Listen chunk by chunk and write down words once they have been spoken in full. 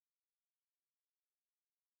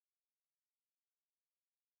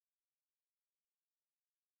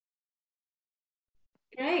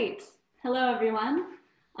Great. Hello, everyone.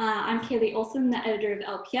 I'm Kaylee Olson, the editor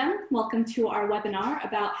of LPM. Welcome to our webinar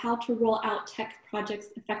about how to roll out tech projects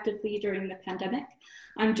effectively during the pandemic.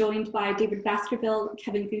 I'm joined by David Baskerville,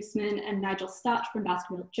 Kevin Goosman, and Nigel Stott from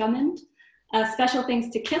Baskerville Drummond. Special thanks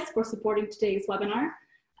to Quiss for supporting today's webinar.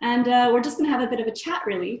 And we're just going to have a bit of a chat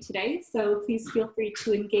really today, so please feel free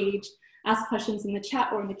to engage, ask questions in the chat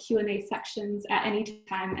or in the Q&A sections at any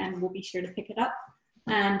time, and we'll be sure to pick it up.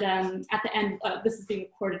 And at the end, this is being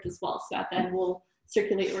recorded as well, so at the end we'll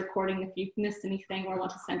circulate a recording if you've missed anything or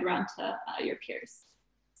want to send around to your peers.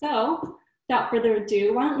 So without further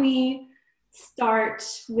ado, why don't we start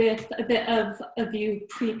with a bit of a view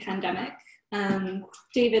pre-pandemic.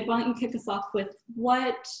 David, why don't you kick us off with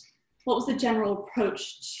what was the general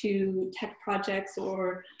approach to tech projects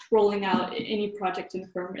or rolling out any project in the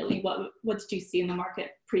firm really? What did you see in the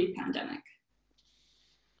market pre-pandemic?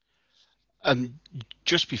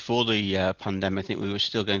 Just before the pandemic, I think we were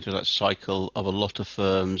still going through that cycle of a lot of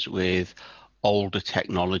firms with older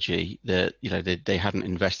technology that they hadn't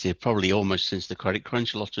invested probably almost since the credit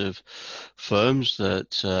crunch. A lot of firms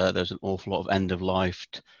that there's an awful lot of end-of-life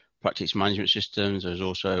practice management systems. There's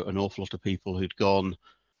also an awful lot of people who'd gone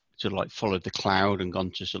to followed the cloud and gone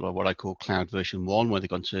to sort of what I call cloud version 1, where they've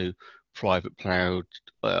gone to private cloud,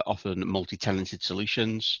 often multi-tenanted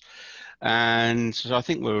solutions. And so I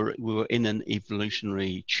think we were in an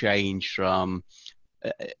evolutionary change from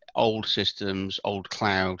old systems, old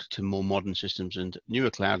cloud, to more modern systems and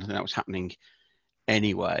newer cloud. I think that was happening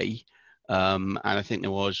anyway. And I think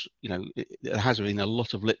there was, there has been a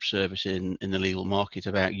lot of lip service in the legal market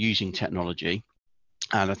about using technology.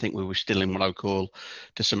 And I think we were still in what I would call,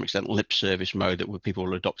 to some extent, lip service mode, that where people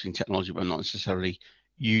were adopting technology but not necessarily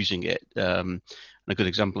using it. And a good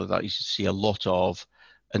example of that is to see a lot of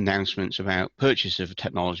announcements about purchase of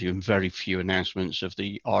technology and very few announcements of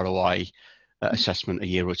the ROI assessment a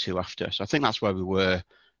year or two after. So I think that's where we were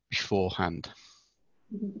beforehand.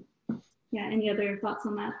 Yeah, any other thoughts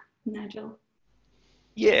on that, Nigel?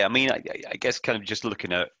 Yeah, I mean, I guess kind of just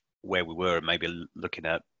looking at where we were and maybe looking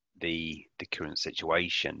at the current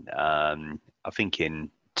situation, I think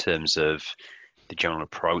in terms of the general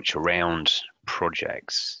approach around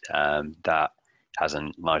projects, that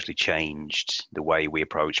hasn't largely changed the way we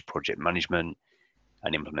approach project management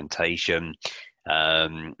and implementation.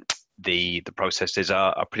 The processes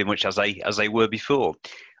are pretty much as they were before.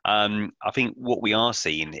 I think what we are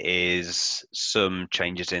seeing is some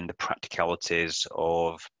changes in the practicalities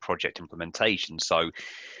of project implementation. So,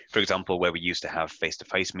 for example, where we used to have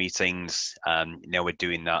face-to-face meetings, now we're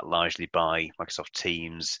doing that largely by Microsoft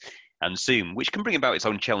Teams and Zoom, which can bring about its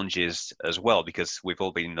own challenges as well, because we've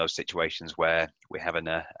all been in those situations where we're having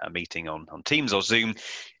a meeting on Teams or Zoom,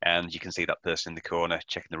 and you can see that person in the corner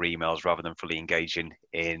checking their emails rather than fully engaging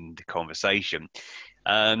in the conversation.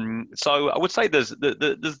 So I would say there's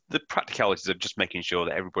the practicalities of just making sure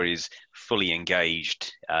that everybody's fully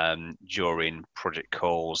engaged during project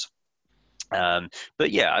calls. But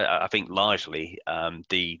yeah, I think largely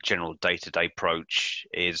the general day-to-day approach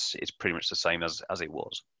is pretty much the same as it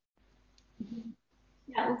was.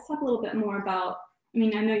 Yeah, let's talk a little bit more about, I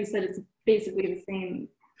mean, I know you said it's basically the same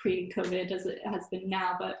pre-COVID as it has been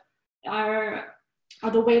now, but are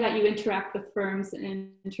the way that you interact with firms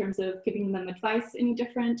in terms of giving them advice any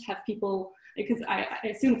different? Have people, because I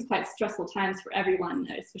assume it's quite stressful times for everyone,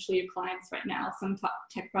 especially your clients right now. Some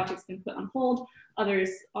tech projects have been put on hold. Others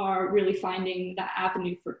are really finding that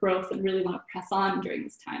avenue for growth and really want to press on during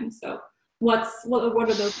this time. So what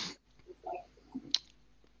are those?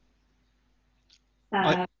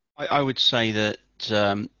 I would say that,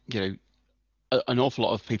 an awful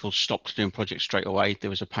lot of people stopped doing projects straight away. There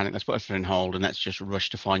was a panic, let's put everything on hold and let's just rush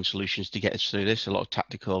to find solutions to get us through this. A lot of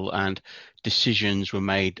tactical and decisions were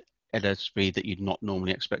made at a speed that you'd not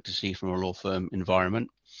normally expect to see from a law firm environment.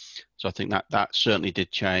 So I think that certainly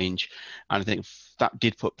did change. And I think that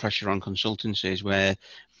did put pressure on consultancies, where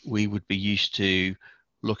we would be used to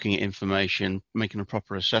looking at information, making a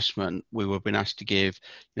proper assessment. We were being asked to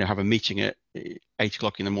have a meeting at 8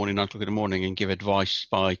 o'clock in the morning, 9 o'clock in the morning, and give advice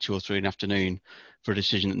by 2 or 3 in the afternoon for a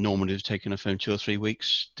decision that normally would have taken a firm 2 or 3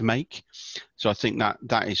 weeks to make. So I think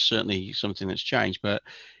that is certainly something that's changed. But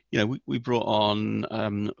we brought on,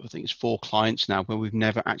 I think it's 4 clients now where we've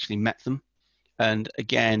never actually met them. And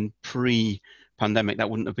again, pre-pandemic, that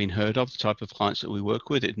wouldn't have been heard of, the type of clients that we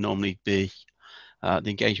work with. It'd normally be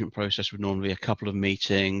the engagement process would normally be a couple of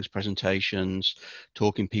meetings, presentations,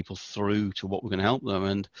 talking people through to what we're going to help them.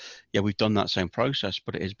 And yeah, we've done that same process,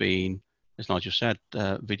 but it has been, as Nigel said,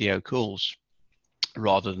 video calls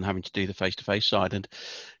rather than having to do the face-to-face side. And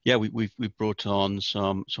yeah, we've brought on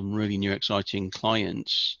some really new exciting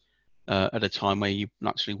clients at a time where you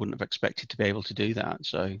naturally wouldn't have expected to be able to do that.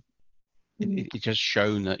 So it's just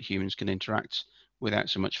shown that humans can interact without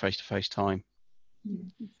so much face-to-face time.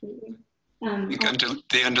 Absolutely.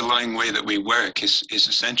 The underlying way that we work is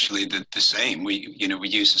essentially the same. We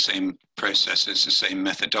use the same processes, the same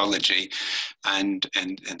methodology, and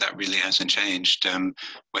that really hasn't changed.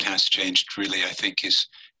 What has changed really, I think, is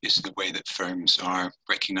the way that firms are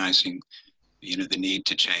recognizing, the need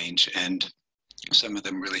to change, and some of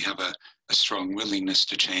them really have a strong willingness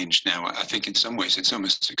to change now. I think in some ways it's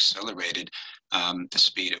almost accelerated the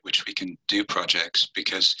speed at which we can do projects,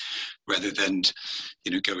 because rather than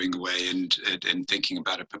going away and thinking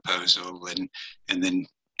about a proposal and then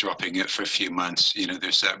dropping it for a few months,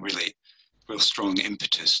 there's that real strong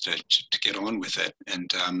impetus to get on with it.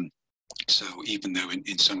 And so even though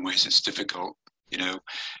in some ways it's difficult,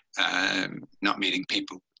 not meeting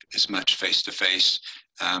people as much face to face,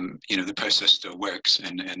 the process still works,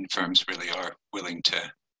 and firms really are willing to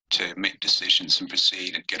make decisions and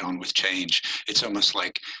proceed and get on with change. It's almost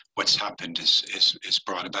like what's happened is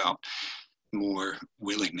brought about more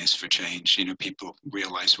willingness for change. People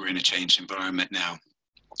realize we're in a changed environment now,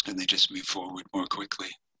 and they just move forward more quickly.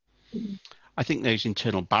 I think those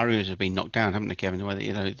internal barriers have been knocked down, haven't they, Kevin?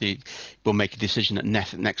 Whether we'll make a decision at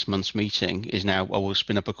next month's meeting is now, well, we'll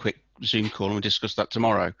spin up a quick Zoom call and we'll discuss that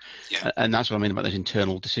tomorrow. Yeah. And that's what I mean about those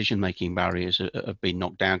internal decision-making barriers have been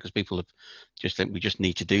knocked down, because people have just think we just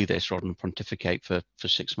need to do this rather than pontificate for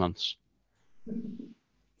 6 months.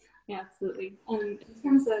 Yeah, absolutely. In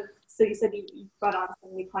terms of, so you said you brought on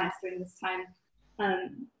some new clients during this time.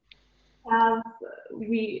 I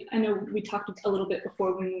know we talked a little bit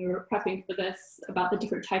before when we were prepping for this about the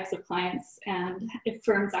different types of clients, and if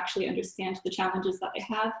firms actually understand the challenges that they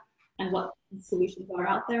have and what solutions are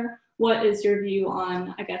out there. What is your view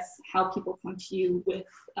on, I guess, how people come to you with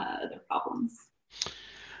their problems?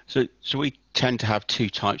 So we tend to have two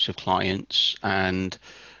types of clients, and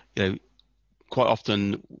quite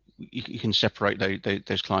often you can separate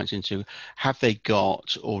those clients into, have they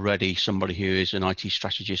got already somebody who is an IT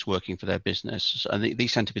strategist working for their business? And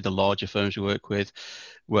these tend to be the larger firms we work with,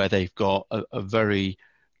 where they've got a very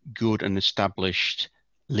good and established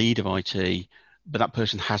lead of IT, but that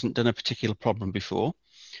person hasn't done a particular problem before.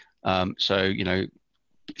 So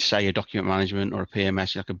say a document management or a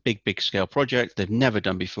PMS, like a big scale project they've never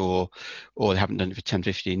done before, or they haven't done it for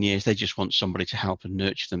 10-15 years. They just want somebody to help and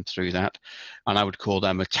nurture them through that. And I would call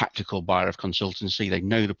them a tactical buyer of consultancy. They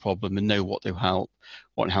know the problem and know what to help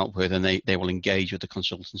with, and they will engage with the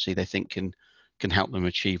consultancy they think can help them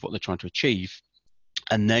achieve what they're trying to achieve.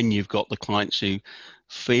 And then you've got the clients who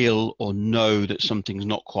feel or know that something's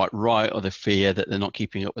not quite right, or they fear that they're not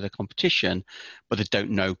keeping up with their competition, but they don't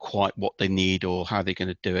know quite what they need or how they're going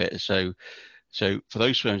to do it. So for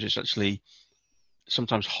those firms, it's actually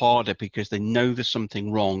sometimes harder because they know there's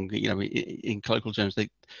something wrong. In colloquial terms, they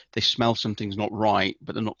smell something's not right,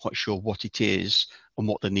 but they're not quite sure what it is and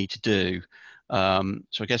what they need to do.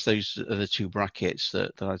 So I guess those are the two brackets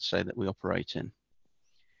that I'd say that we operate in.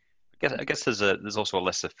 I guess there's also a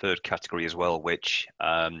lesser third category as well, which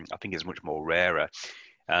I think is much more rarer,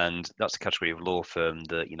 and that's the category of law firm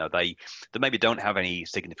that they maybe don't have any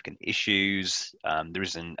significant issues. There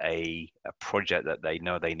isn't a project that they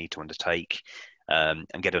know they need to undertake and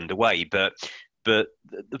get underway. But the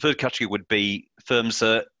third category would be firms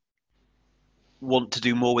that want to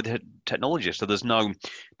do more with technology. So there's no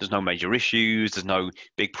major issues, there's no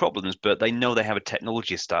big problems, but they know they have a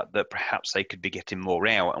technology stack that perhaps they could be getting more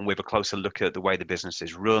out. And with a closer look at the way the business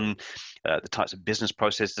is run, the types of business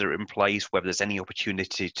processes that are in place, whether there's any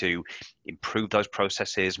opportunity to improve those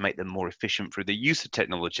processes, make them more efficient through the use of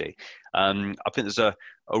technology. I think there's a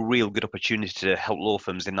real good opportunity to help law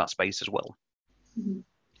firms in that space as well. Mm-hmm.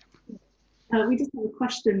 We just have a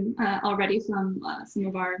question already from some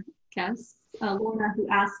of our guests. Lorna, who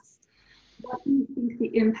asks, what do you think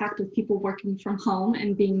the impact of people working from home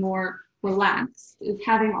and being more relaxed is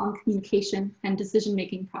having on communication and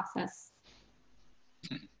decision-making process?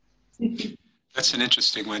 That's an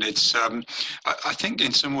interesting one. It's I think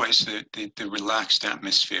in some ways the relaxed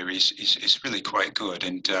atmosphere is really quite good,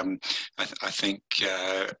 and I think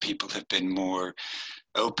people have been more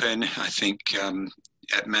open. I think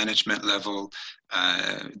at management level,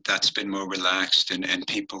 that's been more relaxed, and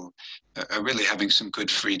people are really having some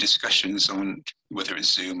good free discussions on whether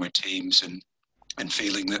it's Zoom or Teams, and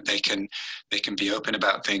feeling that they can be open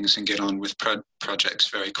about things and get on with projects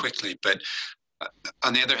very quickly. But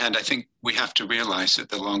on the other hand, I think we have to realize that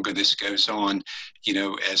the longer this goes on,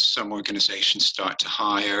 as some organizations start to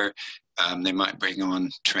hire, they might bring on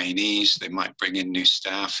trainees, they might bring in new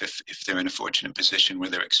staff if they're in a fortunate position where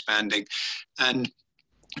they're expanding. And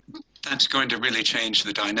that's going to really change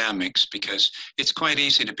the dynamics, because it's quite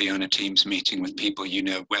easy to be on a Teams meeting with people you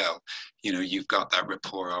know well. You know, you've got that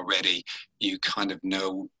rapport already. You kind of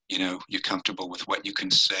know, you know, you're comfortable with what you can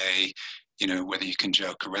say, you know, whether you can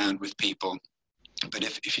joke around with people. But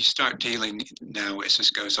if you start dealing now, as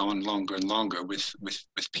this goes on longer and longer with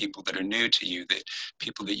people that are new to you, that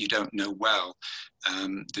people that you don't know well,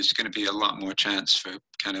 there's going to be a lot more chance for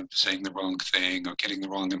kind of saying the wrong thing or getting the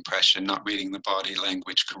wrong impression, not reading the body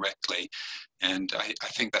language correctly. And I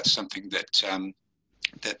think that's something that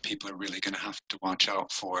that people are really going to have to watch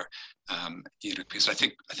out for, you know, because I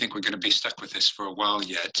think we're going to be stuck with this for a while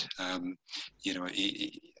yet. You know,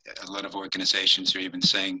 a lot of organizations are even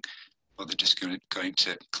saying, well, they're just going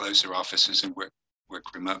to close their offices and work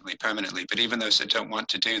remotely permanently. But even those that don't want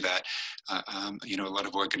to do that, you know, a lot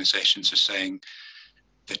of organizations are saying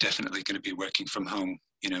they're definitely going to be working from home,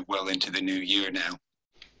 you know, well into the new year now.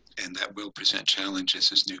 And that will present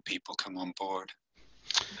challenges as new people come on board.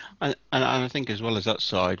 And I think as well as that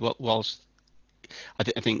side, whilst I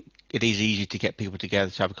think it is easy to get people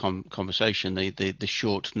together to have a conversation, the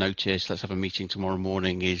short notice, let's have a meeting tomorrow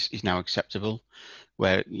morning, is now acceptable,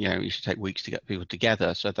 where, you know, you should take weeks to get people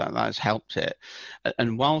together. So that has helped it.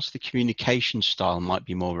 And whilst the communication style might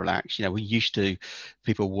be more relaxed, you know, we used to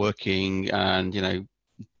people working and, you know,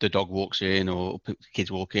 the dog walks in or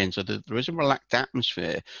kids walk in, so there is a relaxed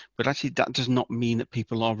atmosphere, but actually that does not mean that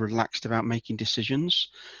people are relaxed about making decisions.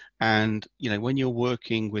 And, you know, when you're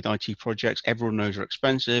working with IT projects, everyone knows they're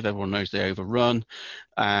expensive, everyone knows they overrun,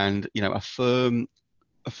 and, you know, a firm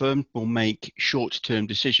will make short-term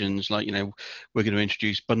decisions like, you know, we're going to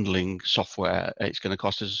introduce bundling software, it's going to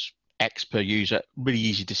cost us X per user. Really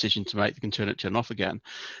easy decision to make. They can turn off again.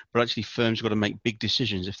 But actually, firms have got to make big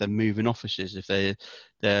decisions if they're moving offices, if their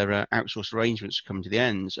outsourced arrangements are coming to the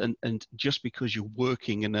ends. And just because you're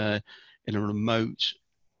working in a remote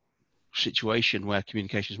situation where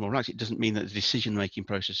communication is more relaxed, it doesn't mean that the decision-making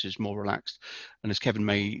process is more relaxed. And as Kevin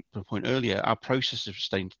made the point earlier, our processes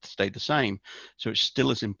have stayed the same. So it's still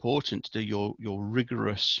as important to do your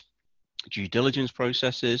rigorous due diligence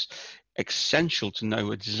processes, essential to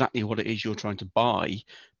know exactly what it is you're trying to buy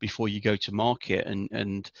before you go to market.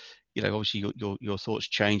 And you know, obviously your thoughts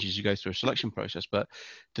change as you go through a selection process, but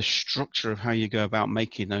the structure of how you go about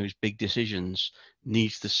making those big decisions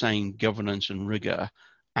needs the same governance and rigor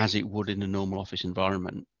as it would in a normal office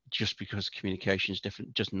environment. Just because communication is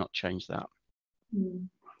different does not change that.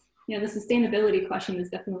 Yeah, the sustainability question is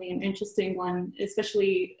definitely an interesting one,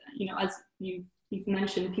 especially, you know, as you've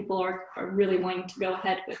mentioned, people are really wanting to go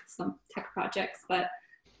ahead with some tech projects, but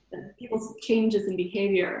people's changes in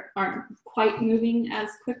behavior aren't quite moving as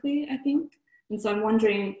quickly, I think. And so I'm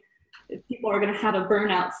wondering if people are going to have a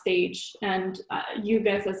burnout stage, and you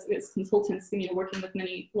guys as consultants, you know, working with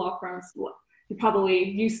many law firms, you're probably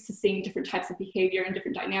used to seeing different types of behavior and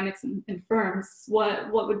different dynamics in firms.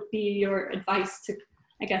 What would be your advice to,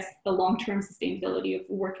 I guess, the long-term sustainability of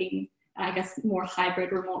working, I guess, more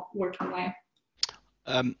hybrid remote working way?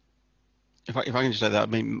 If I can just say that,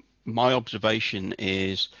 I mean, my observation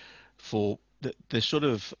is for there's sort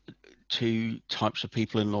of two types of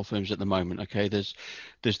people in law firms at the moment. Okay, there's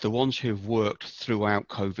the ones who've worked throughout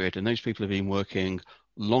COVID, and those people have been working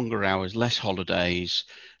longer hours, less holidays.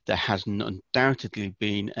 There has undoubtedly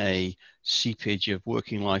been a seepage of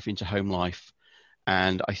working life into home life,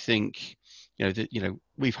 and I think, you know, that, you know,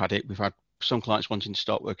 we've had some clients wanting to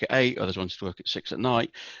start work at 8, others wanting to work at 6 at night.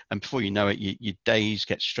 And before you know it, your days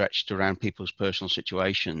get stretched around people's personal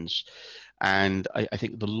situations. And I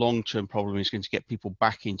think the long-term problem is going to get people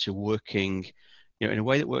back into working, you know, in a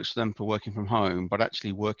way that works for them for working from home, but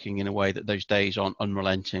actually working in a way that those days aren't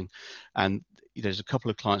unrelenting. And there's a couple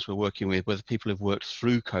of clients we're working with where the people who've worked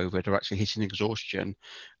through COVID are actually hitting exhaustion.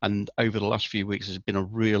 And over the last few weeks, there's been a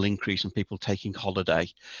real increase in people taking holiday.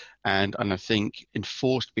 And I think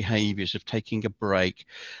enforced behaviors of taking a break.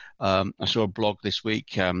 I saw a blog this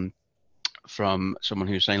week from someone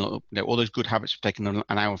who was saying, look, you know, all those good habits of taking an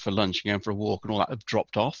hour for lunch and going for a walk and all that have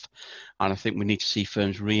dropped off. And I think we need to see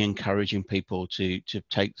firms re-encouraging people to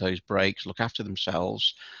take those breaks, look after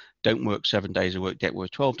themselves. Don't work 7 days a week, get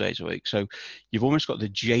work 12 days a week. So you've almost got the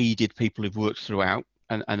jaded people who've worked throughout,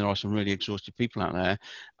 and there are some really exhausted people out there.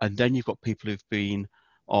 And then you've got people who've been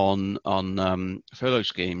on furlough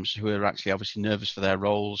schemes who are actually obviously nervous for their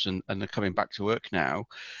roles and they're coming back to work now.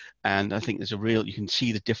 And I think there's you can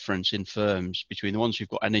see the difference in firms between the ones who've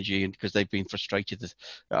got energy and because they've been frustrated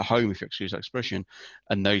at home, if you excuse that expression,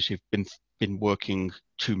 and those who've been working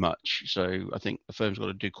too much. So I think the firm's got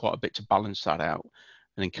to do quite a bit to balance that out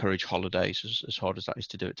and encourage holidays as hard as that is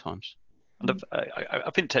to do at times. And I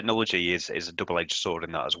think technology is a double-edged sword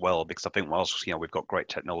in that as well, because I think whilst we've got great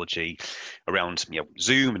technology around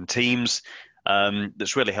Zoom and Teams,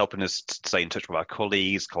 that's really helping us to stay in touch with our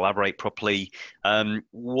colleagues, collaborate properly.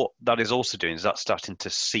 What that is also doing is that's starting to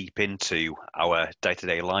seep into our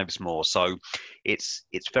day-to-day lives more. So it's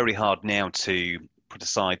very hard now to put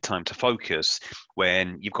aside time to focus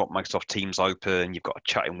when you've got Microsoft Teams open, you've got a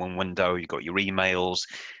chat in one window, you've got your emails.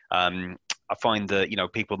 I find that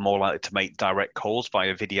people are more likely to make direct calls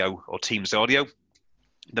via video or Teams audio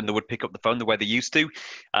than they would pick up the phone the way they used to.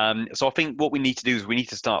 So I think what we need to do is we need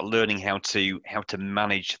to start learning how to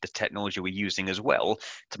manage the technology we're using as well,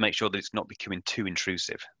 to make sure that it's not becoming too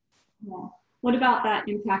intrusive. Yeah. What about that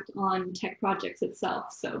impact on tech projects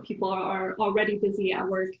itself? So people are already busy at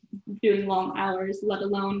work doing long hours, let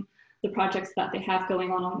alone the projects that they have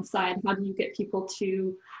going on the side. How do you get people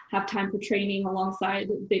to have time for training alongside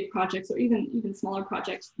big projects or even smaller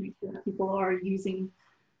projects to make sure that people are using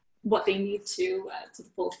what they need to the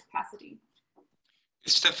full capacity?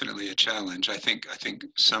 It's definitely a challenge. I think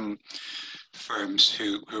some firms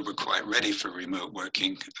who were quite ready for remote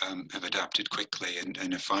working have adapted quickly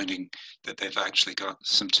and are finding that they've actually got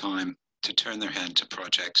some time to turn their hand to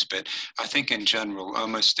projects. But I think in general,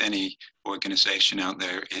 almost any organization out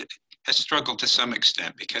there has struggled to some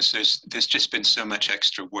extent, because there's just been so much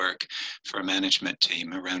extra work for a management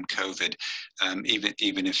team around COVID.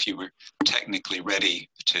 Even if you were technically ready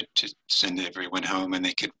to send everyone home and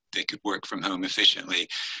they could work from home efficiently,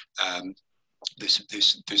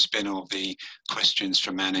 there's been all the questions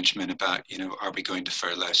from management about, are we going to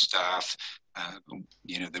furlough staff?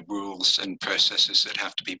 The rules and processes that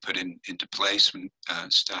have to be put into place when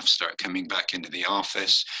staff start coming back into the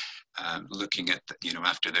office. Looking at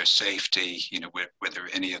after their safety, whether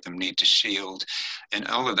any of them need to shield, and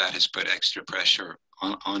all of that has put extra pressure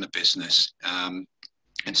on a business.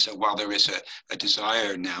 And so while there is a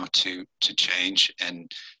desire now to change and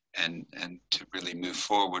to really move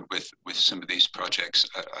forward with some of these projects,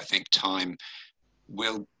 I think time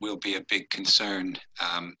will be a big concern.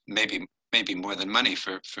 Maybe more than money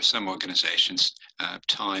for some organizations.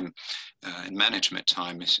 Time and management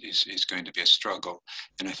time is going to be a struggle.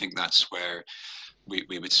 And I think that's where we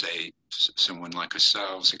would say someone like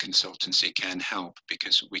ourselves, a consultancy, can help,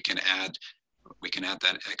 because we can add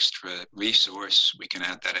that extra resource, we can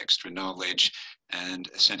add that extra knowledge, and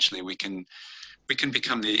essentially we can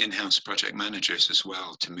become the in-house project managers as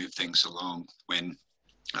well, to move things along when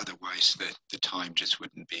otherwise the time just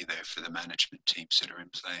wouldn't be there for the management teams that are in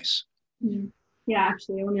place. Yeah,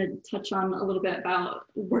 actually, I want to touch on a little bit about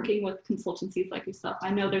working with consultancies like yourself.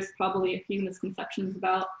 I know there's probably a few misconceptions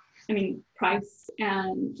about, price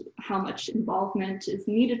and how much involvement is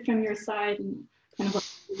needed from your side, and kind of what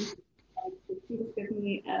you just give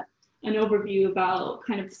me an overview about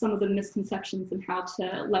kind of some of the misconceptions and how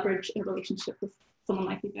to leverage a relationship with someone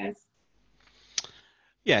like you guys.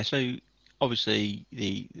 Yeah, so obviously,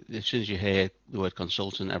 as soon as you hear the word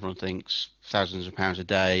consultant, everyone thinks thousands of pounds a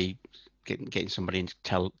day, getting somebody in to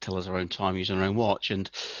tell us our own time using our own watch. And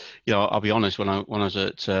I'll be honest, when I was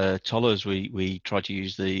at Tollers, we tried to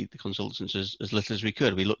use the consultants as little as we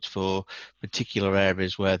could. We looked for particular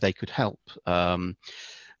areas where they could help.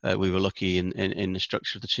 We were lucky in the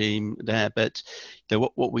structure of the team there, but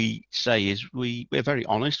what we say is we're very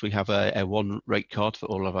honest. We have a one rate card for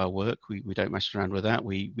all of our work. We don't mess around with that.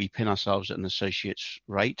 We pin ourselves at an associate's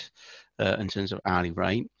rate in terms of hourly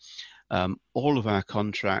rate. All of our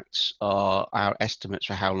contracts are our estimates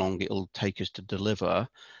for how long it'll take us to deliver.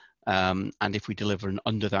 And if we deliver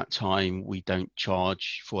under that time, we don't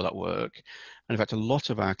charge for that work. And in fact, a lot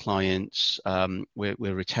of our clients we're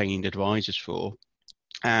retained advisors for.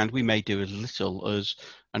 And we may do as little as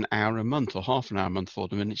an hour a month or half an hour a month for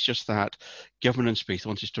them. And it's just that governance piece. They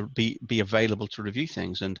want us to be available to review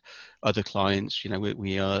things. And other clients,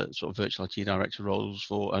 we are sort of virtual IT director roles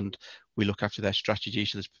for, and we look after their strategy.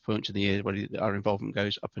 So there's points of the year where our involvement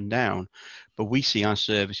goes up and down. But we see our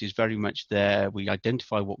services very much there. We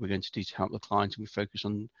identify what we're going to do to help the client, and we focus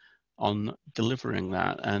on delivering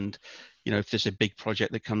that. And if there's a big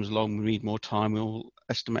project that comes along, we need more time, we'll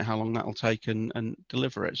estimate how long that will take and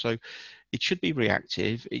deliver it. So it should be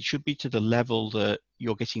reactive. It should be to the level that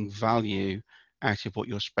you're getting value out of what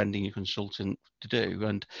you're spending your consultant to do.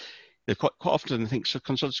 And quite often, I think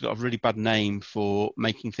consultants have got a really bad name for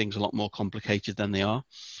making things a lot more complicated than they are.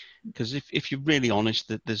 Because if you're really honest,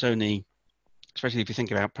 that there's only, especially if you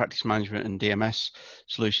think about practice management and DMS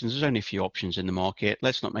solutions, there's only a few options in the market.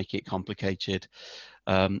 Let's not make it complicated.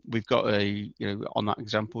 We've got on that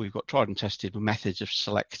example, we've got tried and tested methods of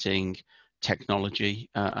selecting technology,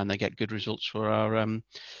 and they get good results for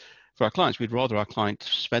for our clients, we'd rather our client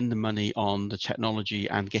spend the money on the technology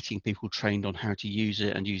and getting people trained on how to use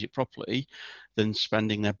it and use it properly than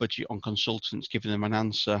spending their budget on consultants, giving them an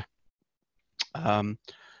answer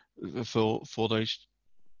for those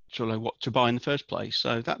to know what to buy in the first place.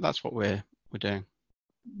 So that's what we're doing.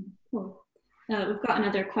 Cool. We've got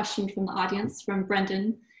another question from the audience from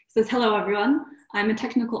Brendan. He says, hello, everyone. I'm a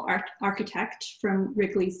technical architect from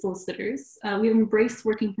Wrigley Solicitors. We've embraced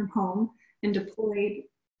working from home and deployed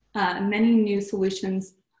many new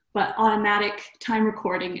solutions, but automatic time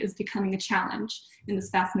recording is becoming a challenge in this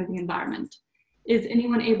fast-moving environment. Is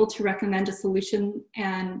anyone able to recommend a solution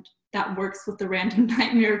and that works with the random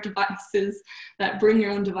nightmare of devices that bring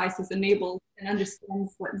your own devices enabled and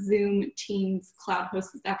understands what Zoom, Teams,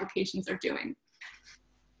 cloud-hosted applications are doing?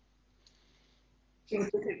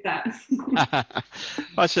 That.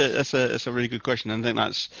 That's a really good question. I think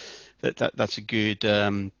that's a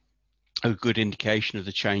good indication of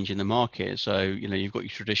the change in the market. So you've got your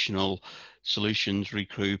traditional solutions,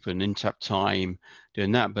 Recruit and Intap Time,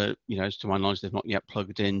 doing that, but as to my knowledge, they've not yet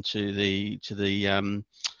plugged into the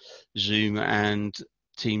Zoom and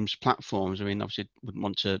Teams platforms. I mean, obviously, wouldn't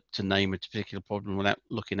want to name a particular problem without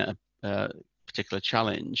looking at a particular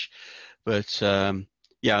challenge, but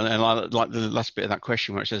yeah, and I like the last bit of that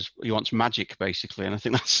question where it says he wants magic, basically, and I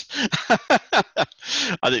think that's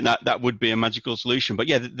I think that would be a magical solution. But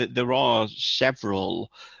yeah, there are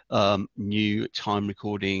several new time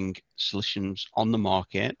recording solutions on the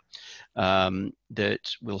market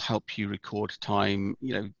that will help you record time.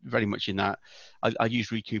 Very much in that. I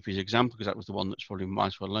use Recoup as an example because that was the one that's probably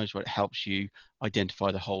most well known, where it helps you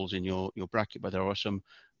identify the holes in your bracket. But there are some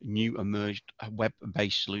new emerged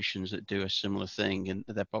web-based solutions that do a similar thing, and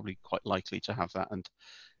they're probably quite likely to have that. And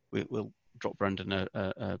we'll drop Brendan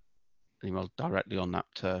an email directly on that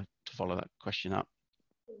to follow that question up.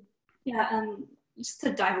 Yeah, just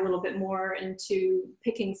to dive a little bit more into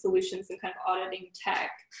picking solutions and kind of auditing tech,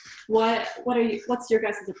 what's your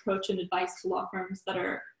guys' approach and advice to law firms that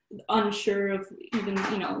are unsure of even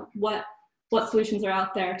what solutions are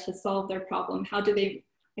out there to solve their problem? How do they,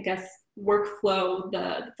 I guess, workflow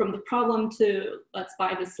from the problem to let's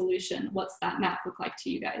buy the solution? What's that map look like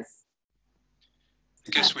to you guys?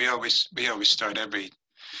 I guess we always start every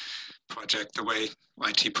project the way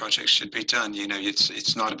IT projects should be done.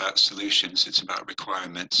 It's not about solutions, it's about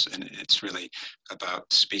requirements, and it's really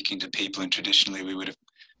about speaking to people. And traditionally we would have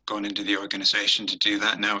gone into the organization to do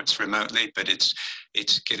that. Now it's remotely, but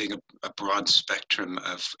it's getting a broad spectrum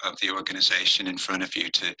of the organization in front of you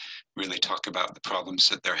to really talk about the problems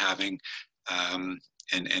that they're having and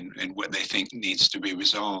what they think needs to be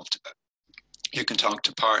resolved. You can talk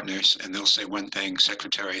to partners and they'll say one thing,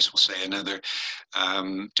 secretaries will say another,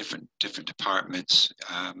 different departments,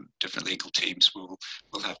 different legal teams will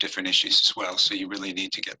have different issues as well. So you really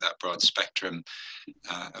need to get that broad spectrum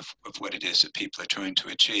of what it is that people are trying to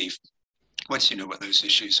achieve. Once you know what those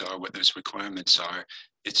issues are, what those requirements are,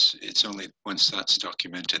 it's only once that's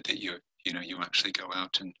documented that you actually go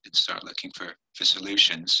out and start looking for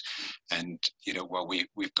solutions. And while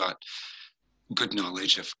we've got good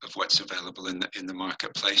knowledge of what's available in the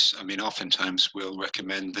marketplace, I mean, oftentimes we'll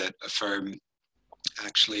recommend that a firm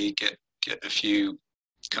actually get a few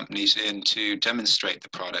companies in to demonstrate the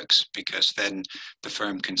products, because then the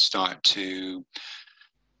firm can start to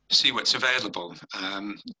see what's available,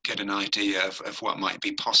 get an idea of what might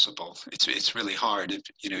be possible. It's really hard if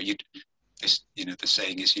the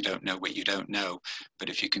saying is you don't know what you don't know, but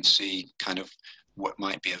if you can see kind of what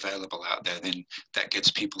might be available out there, then that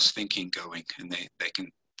gets people's thinking going, and they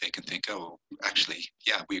can think, oh, actually,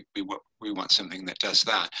 yeah, we want something that does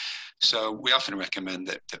that. So we often recommend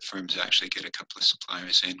that firms actually get a couple of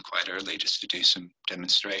suppliers in quite early just to do some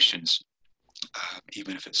demonstrations,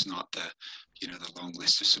 even if it's not the long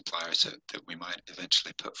list of suppliers that we might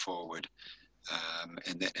eventually put forward.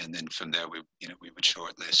 And then from there we would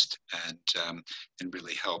shortlist and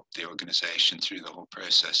really help the organization through the whole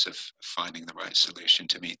process of finding the right solution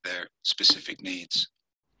to meet their specific needs.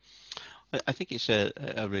 I think it's a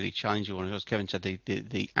really challenging one. As Kevin said,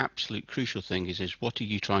 the absolute crucial thing is what are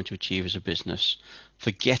you trying to achieve as a business?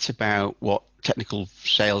 Forget about what technical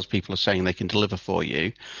salespeople are saying they can deliver for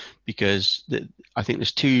you, because I think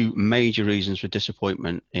there's two major reasons for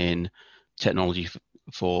disappointment in technology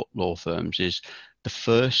for law firms. Is the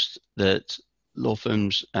first, that law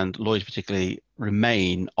firms and lawyers particularly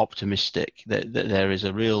remain optimistic, that there is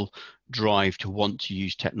a real drive to want to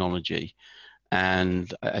use technology.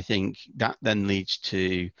 And I think that then leads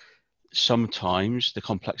to sometimes the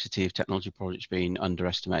complexity of technology projects being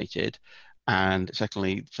underestimated, And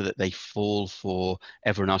secondly, for that they fall for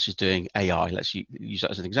everyone else is doing AI. Let's use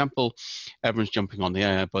that as an example. Everyone's jumping on the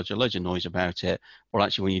AI budget, loads of noise about it. Well,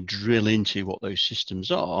 actually, when you drill into what those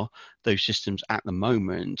systems are, those systems at the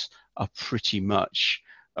moment are pretty much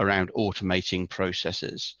around automating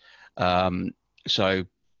processes. So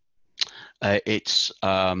it's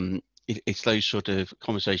those sort of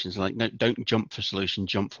conversations like, no, don't jump for solution,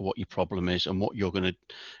 jump for what your problem is and what you're going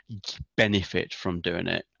to benefit from doing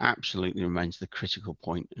it. Absolutely remains the critical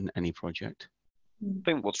point in any project. I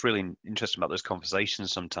think what's really interesting about those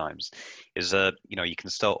conversations sometimes is you can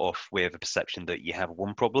start off with a perception that you have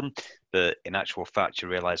one problem, but in actual fact you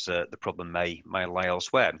realize that the problem may lie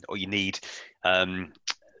elsewhere, or you need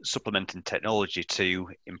supplementing technology to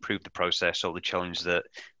improve the process or the challenge that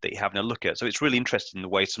you have a look at. So it's really interesting the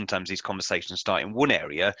way sometimes these conversations start in one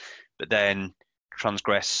area, but then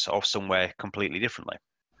transgress off somewhere completely differently.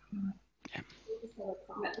 Yeah.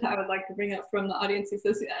 A comment that I would like to bring up from the audience. He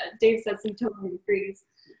says, Dave says he totally agrees.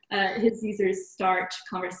 His users start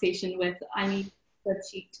conversation with, I need a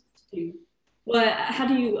spreadsheet to do. Well, how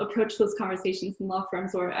do you approach those conversations in law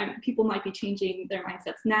firms? Or people might be changing their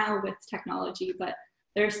mindsets now with technology, but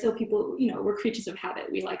there are still people, we're creatures of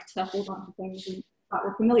habit. We like to hold on to things that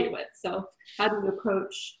we're familiar with. So how do you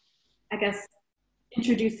approach, I guess,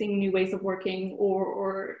 introducing new ways of working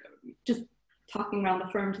or just talking around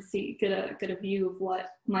the firm to get a view of what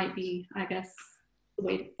might be, I guess, the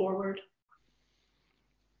way forward?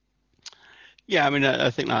 Yeah, I mean, I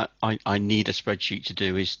think that I need a spreadsheet to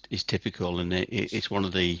do is typical, and it's one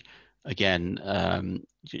of the, again,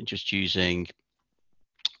 just using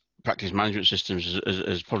practice management systems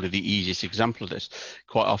as probably the easiest example of this.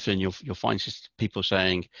 Quite often you'll find people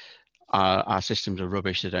saying our systems are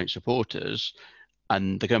rubbish, they don't support us,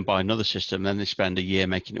 and they go and buy another system, then they spend a year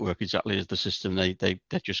making it work exactly as the system they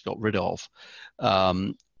just got rid of.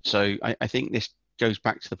 So I think this goes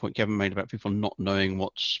back to the point Kevin made about people not knowing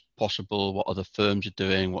what's possible, what other firms are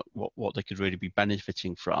doing, what they could really be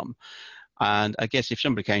benefiting from. And I guess if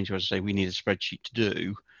somebody came to us and say, we need a spreadsheet to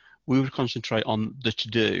do, we would concentrate on the to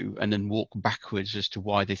do and then walk backwards as to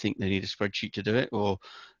why they think they need a spreadsheet to do it. Or,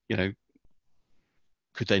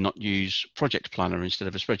 could they not use Project Planner instead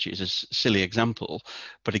of a spreadsheet? It's a silly example,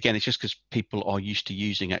 but again, it's just because people are used to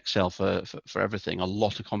using Excel for everything. A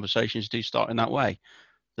lot of conversations do start in that way,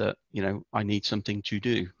 that, I need something to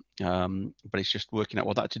do, but it's just working out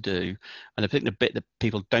what that to do. And I think the bit that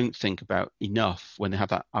people don't think about enough when they have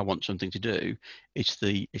that, I want something to do, it's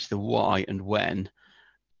the why and when.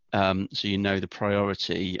 So the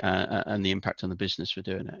priority and the impact on the business for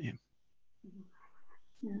doing it.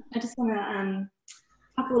 Yeah. I just want to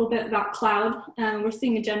talk a little bit about cloud. We're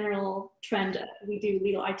seeing a general trend. We do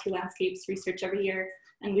legal IT landscapes research every year,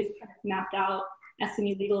 and we've kind of mapped out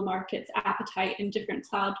SME legal markets appetite in different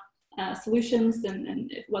cloud solutions,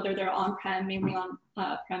 and whether they're on-prem, mainly on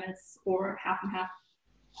premise, or half and half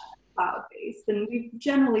cloud-based. And we've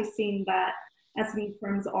generally seen that SME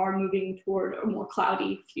firms are moving toward a more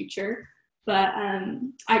cloudy future. But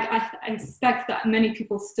I suspect that many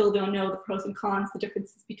people still don't know the pros and cons, the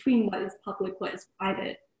differences between what is public, what is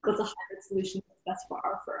private, what's a hybrid solution that's best for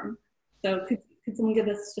our firm. So could someone give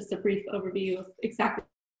us just a brief overview of exactly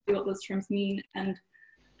what those terms mean and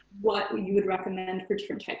what you would recommend for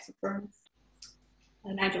different types of firms?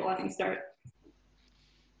 Nigel, why don't you start?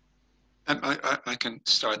 I can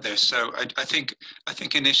start there. So I think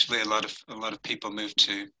initially a lot of people moved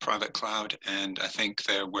to private cloud, and I think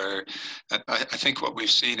I think what we've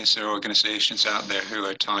seen is there are organizations out there who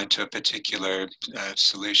are tied to a particular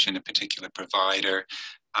solution, a particular provider,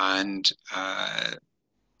 and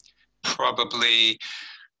probably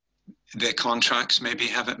their contracts maybe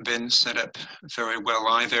haven't been set up very well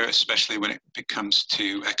either, especially when it comes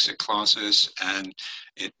to exit clauses, and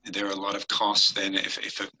there are a lot of costs then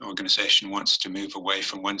if an organization wants to move away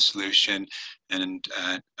from one solution and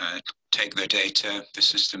take their data, the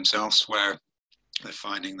systems elsewhere. They're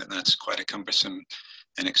finding that that's quite a cumbersome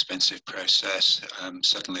and expensive process.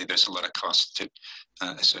 Suddenly there's a lot of cost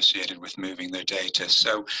associated with moving their data.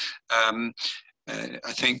 So I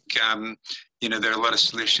think there are a lot of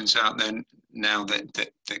solutions out there now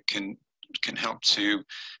that can help to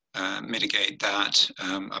mitigate that.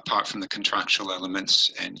 Apart from the contractual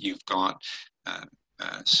elements, and you've got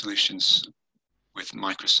solutions with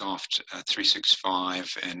Microsoft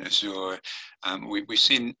 365 and Azure. We've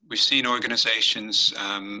seen organizations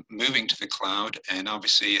moving to the cloud, and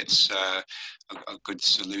obviously it's a good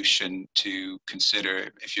solution to consider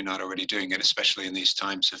if you're not already doing it, especially in these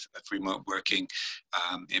times of remote working.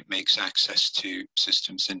 It makes access to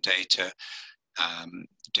systems and data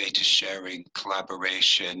data sharing,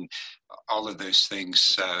 collaboration, all of those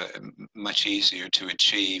things much easier to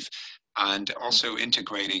achieve. And also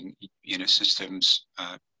integrating, systems,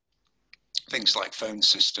 things like phone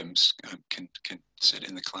systems can sit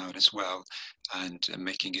in the cloud as well, and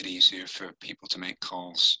making it easier for people to make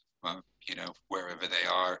calls, wherever they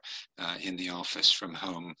are, in the office, from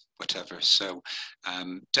home, whatever. So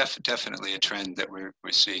definitely a trend that we're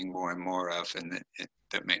seeing more and more of, and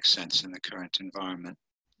that makes sense in the current environment.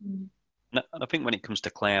 And I think when it comes to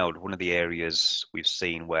cloud, one of the areas we've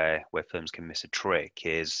seen where firms can miss a trick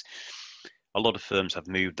is a lot of firms have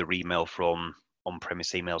moved their email from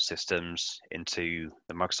on-premise email systems into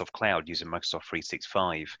the Microsoft Cloud using Microsoft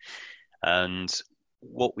 365. And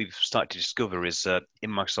what we've started to discover is that in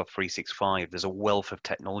Microsoft 365, there's a wealth of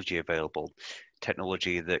technology available,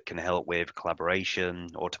 technology that can help with collaboration,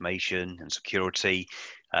 automation, and security.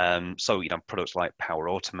 So, products like Power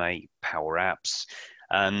Automate, Power Apps,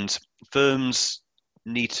 and firms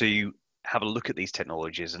need to have a look at these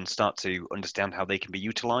technologies and start to understand how they can be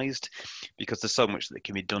utilized, because there's so much that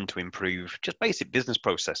can be done to improve just basic business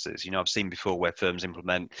processes. I've seen before where firms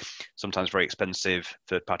implement sometimes very expensive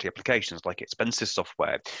third-party applications like expenses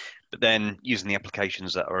software, but then using the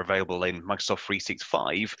applications that are available in Microsoft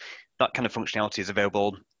 365, that kind of functionality is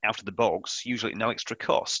available out of the box, usually at no extra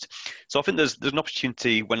cost. So I think there's an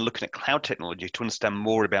opportunity when looking at cloud technology to understand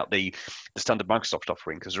more about the standard Microsoft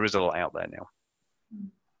offering, because there is a lot out there now.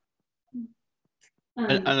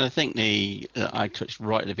 And I think I touched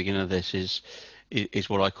right at the beginning of this is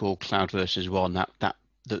what I call cloud versus one. That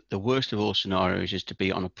the worst of all scenarios is to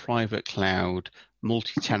be on a private cloud,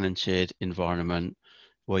 multi-tenanted environment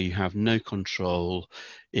where you have no control.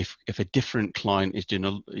 If a different client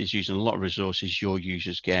is using a lot of resources, your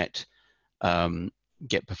users get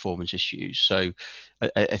performance issues. So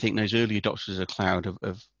I think those early adopters of cloud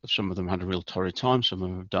of some of them had a real torrid time. Some of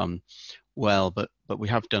them have done well, but we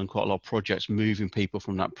have done quite a lot of projects moving people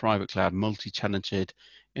from that private cloud, multi-tenanted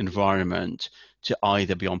environment to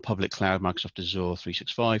either be on public cloud, Microsoft Azure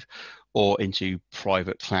 365, or into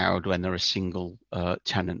private cloud when they're a single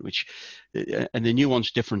tenant. And the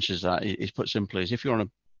nuanced difference is that is put simply is if you're on a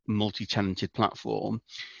multi-tenanted platform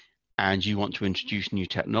and you want to introduce new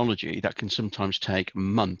technology, that can sometimes take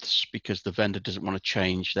months because the vendor doesn't want to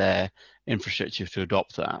change their infrastructure to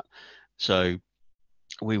adopt that. So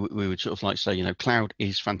we would sort of like say, cloud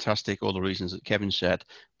is fantastic, all the reasons that Kevin said,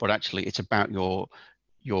 but actually it's about your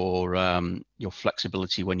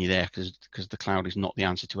flexibility when you're there, because the cloud is not the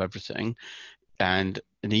answer to everything. And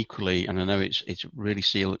equally, and I know it's really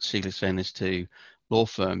silly saying this to law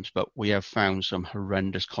firms, but we have found some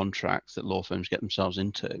horrendous contracts that law firms get themselves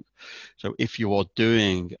into. So if you are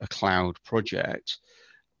doing a cloud project,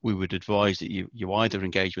 we would advise that you either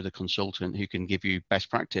engage with a consultant who can give you best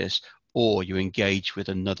practice, or you engage with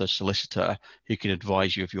another solicitor who can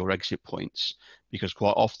advise you of your exit points. Because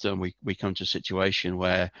quite often we come to a situation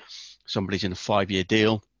where somebody's in a 5-year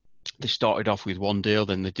deal. They started off with one deal,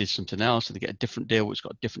 then they did something else, and they get a different deal which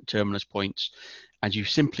got different terminus points, and you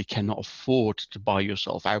simply cannot afford to buy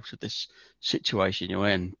yourself out of this situation you're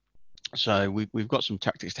in. So we've got some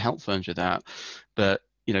tactics to help firms with that, but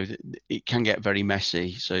it can get very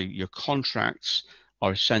messy. So your contracts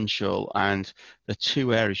are essential, and the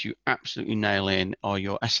two areas you absolutely nail in are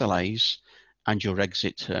your SLAs and your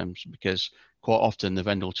exit terms, because quite often the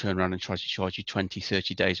vendor will turn around and try to charge you 20,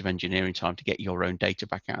 30 days of engineering time to get your own data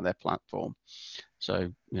back out of their platform.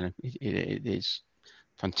 So, it is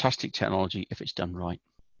fantastic technology if it's done right.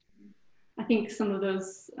 I think some of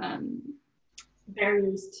those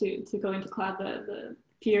barriers to go into cloud, the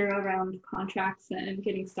fear around contracts and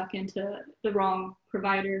getting stuck into the wrong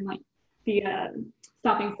provider might be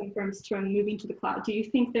stopping some firms from moving to the cloud. Do you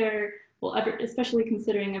think there will ever, especially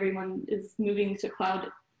considering everyone is moving to cloud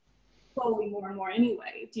slowly more and more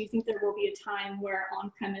anyway, do you think there will be a time where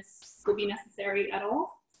on-premise will be necessary at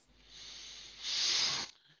all?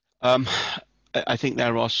 I think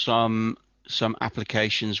there are some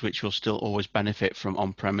applications which will still always benefit from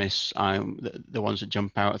on-premise. The ones that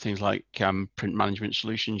jump out are things like print management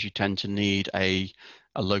solutions. You tend to need a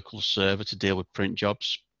local server to deal with print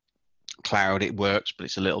jobs. Cloud, it works, but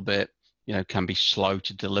it's a little bit, can be slow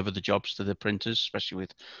to deliver the jobs to the printers, especially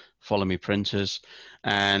with follow me printers.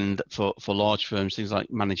 And for large firms, things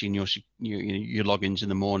like managing your logins in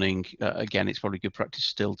the morning, again, it's probably good practice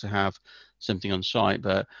still to have something on site,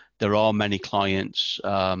 but there are many clients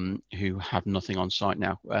who have nothing on site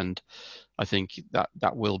now, and I think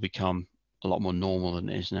that will become a lot more normal than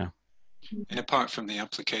it is now. And apart from the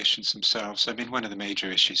applications themselves, I mean, one of the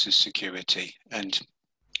major issues is security, and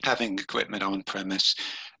having equipment on premise,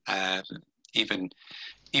 even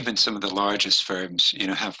even some of the largest firms,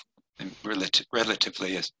 have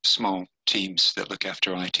relatively small teams that look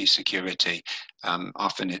after IT security.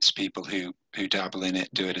 Often it's people who dabble in it,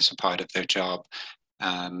 do it as a part of their job.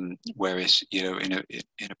 Whereas, in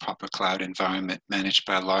a proper cloud environment managed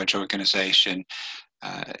by a large organization,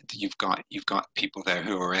 you've got people there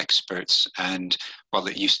who are experts. And while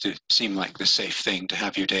it used to seem like the safe thing to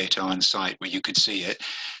have your data on site where you could see it,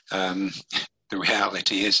 the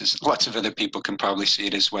reality is lots of other people can probably see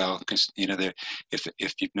it as well, because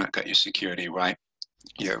if you've not got your security right,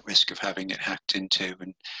 you're at risk of having it hacked into,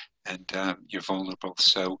 and you're vulnerable.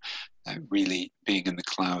 So really being in the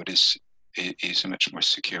cloud is a much more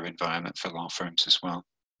secure environment for law firms as well.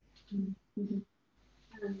 Mm-hmm.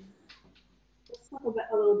 Let's talk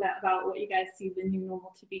a little bit about what you guys see the new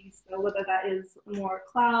normal to be. So whether that is more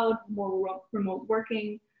cloud, more remote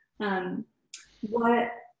working,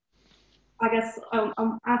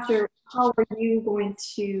 after, how are you going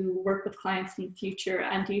to work with clients in the future?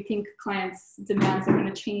 And do you think clients' demands are going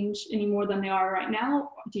to change any more than they are right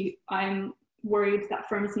now? I'm worried that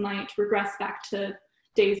firms might regress back to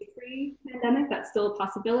days pre-pandemic. That's still a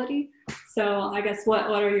possibility. So I guess what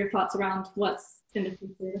are your thoughts around what's in the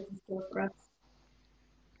future in store for us?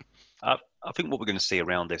 I think what we're going to see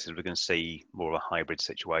around this is we're going to see more of a hybrid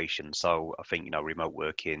situation. So I think, remote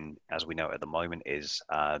working, as we know at the moment, is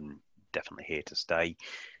definitely here to stay.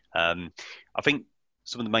 I think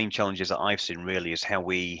some of the main challenges that I've seen really is how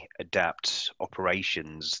we adapt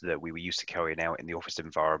operations that we were used to carrying out in the office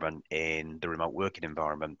environment in the remote working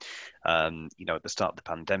environment. At the start of the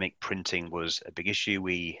pandemic, printing was a big issue.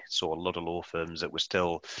 We saw a lot of law firms that were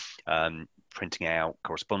still printing out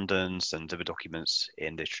correspondence and other documents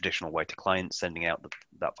in the traditional way to clients, sending out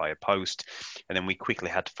that via post. And then we quickly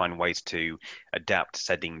had to find ways to adapt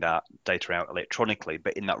sending that data out electronically.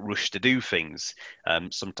 But in that rush to do things,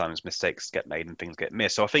 sometimes mistakes get made and things get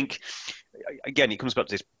missed. So I think, again, it comes back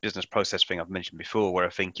to this business process thing I've mentioned before, where I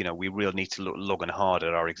think, we really need to look long and hard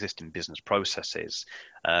at our existing business processes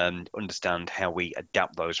and understand how we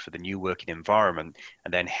adapt those for the new working environment,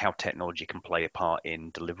 and then how technology can play a part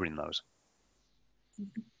in delivering those.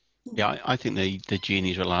 Yeah, I think the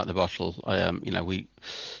genie's well out of the bottle.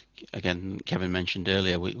 Again, Kevin mentioned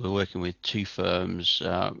earlier, we're working with two firms who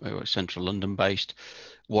are central London based.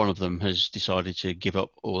 One of them has decided to give up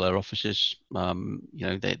all their offices. They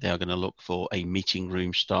are going to look for a meeting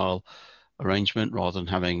room style arrangement rather than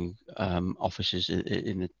having offices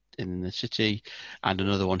in the city. And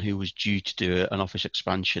another one who was due to do an office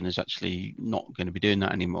expansion is actually not going to be doing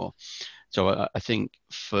that anymore. So I think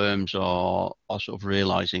firms are sort of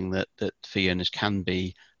realizing that fee earners can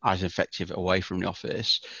be as effective away from the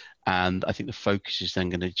office. And I think the focus is then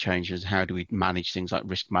going to change as how do we manage things like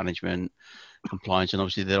risk management, compliance. And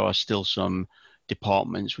obviously there are still some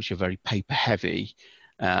departments which are very paper heavy.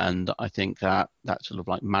 And I think that sort of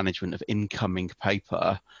like management of incoming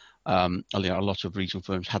paper, a lot of regional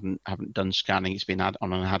firms haven't done scanning. It's been on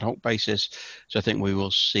an ad hoc basis. So I think we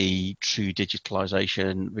will see true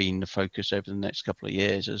digitalization being the focus over the next couple of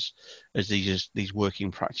years as these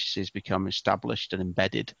working practices become established and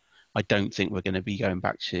embedded. I don't think we're going to be going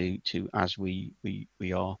back to as we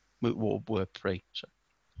were pre. So.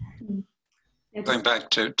 Going back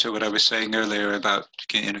to what I was saying earlier about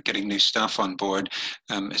getting new staff on board,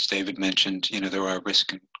 as David mentioned, there are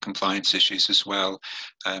risk and compliance issues as well.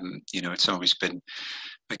 It's always been,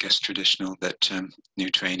 I guess, traditional that new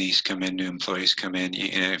trainees come in, new employees come in.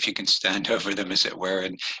 If you can stand over them, as it were,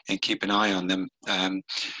 and keep an eye on them,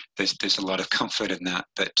 there's a lot of comfort in that.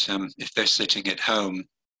 But if they're sitting at home,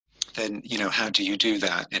 then how do you do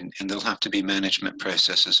that? And there'll have to be management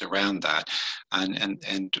processes around that,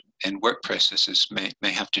 and work processes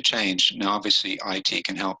may have to change. Now, obviously, IT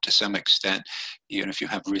can help to some extent. If you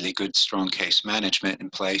have really good, strong case management in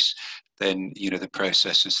place, then the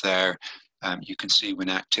process is there. You can see when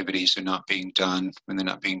activities are not being done, when they're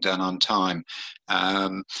not being done on time.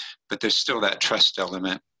 But there's still that trust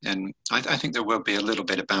element. And I think there will be a little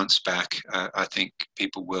bit of bounce back. I think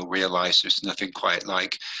people will realize there's nothing quite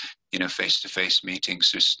like, face-to-face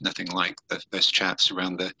meetings. There's nothing like those chats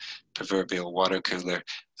around the proverbial water cooler.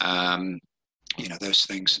 Those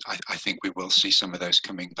things, I think we will see some of those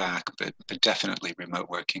coming back, but definitely remote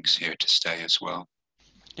working's here to stay as well.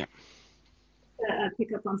 Yeah.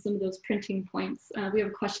 Pick up on some of those printing points. We have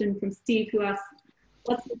a question from Steve who asks,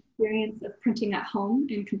 what's the experience of printing at home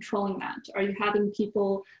and controlling that? Are you having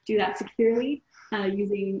people do that securely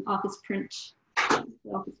using office print?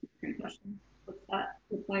 The office print question. What's that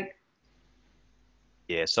look like?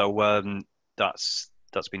 Yeah, so that's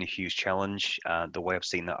that's been a huge challenge. The way I've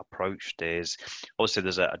seen that approached is, obviously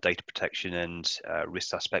there's a data protection and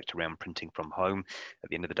risk aspect around printing from home. At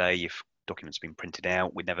the end of the day, if documents have been printed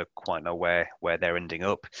out, we never quite know where they're ending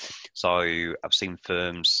up. So I've seen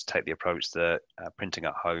firms take the approach that printing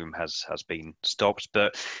at home has been stopped,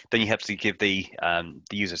 but then you have to give the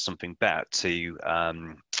user something back to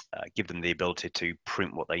give them the ability to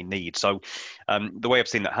print what they need. So the way I've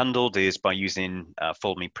seen that handled is by using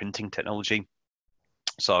follow me printing technology.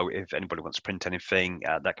 So if anybody wants to print anything,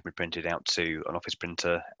 that can be printed out to an office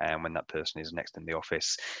printer, and when that person is next in the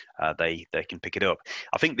office, they can pick it up.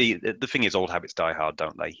 I think the thing is, old habits die hard,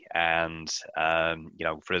 don't they? And you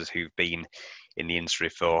know, for us who've been in the industry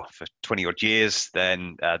for 20 odd years,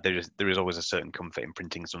 then there is always a certain comfort in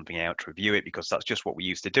printing something out to review it, because that's just what we're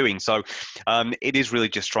used to doing. So it is really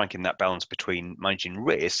just striking that balance between managing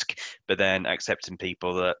risk, but then accepting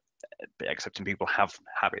people have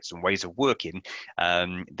habits and ways of working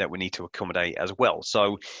that we need to accommodate as well.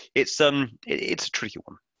 So it's a tricky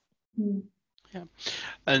one. Yeah,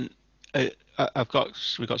 and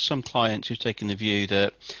we've got some clients who've taken the view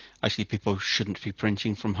that actually people shouldn't be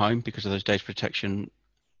printing from home because of those data protection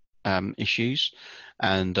issues,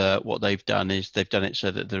 and what they've done is they've done it so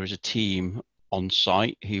that there is a team on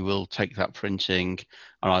site who will take that printing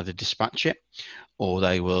and either dispatch it, or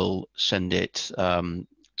they will send it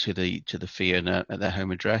to the fee earner at their home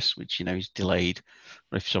address, which, you know, is delayed,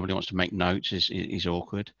 or if somebody wants to make notes is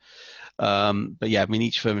awkward. But yeah, I mean,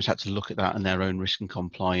 each firm has had to look at that in their own risk and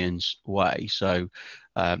compliance way. So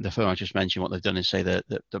the firm I just mentioned, what they've done is say that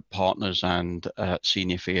the partners and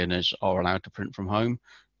senior fee earners are allowed to print from home,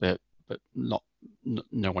 but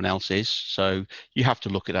no one else is. So you have to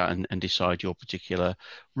look at that and decide your particular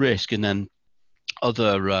risk. And then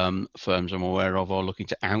other firms I'm aware of are looking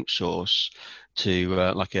to outsource to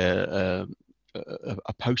like a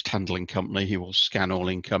post handling company who will scan all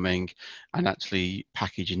incoming and actually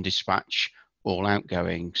package and dispatch all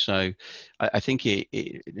outgoing. So I think you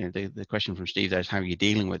know, the question from Steve there is how are you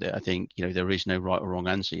dealing with it. I think, you know, there is no right or wrong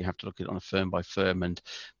answer. You have to look at it on a firm by firm and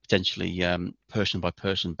potentially person by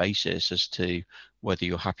person basis as to whether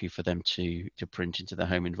you're happy for them to print into their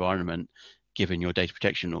home environment given your data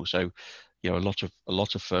protection. Also, you know, a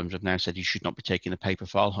lot of firms have now said you should not be taking a paper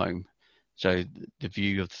file home. So the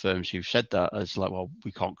view of the firms who've said that is like, well,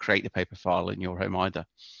 we can't create the paper file in your home either.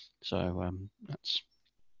 So that's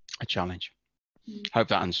a challenge. Hope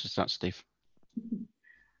that answers that, Steve.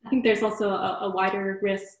 I think there's also a wider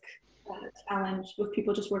risk challenge with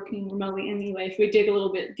people just working remotely anyway. If we dig a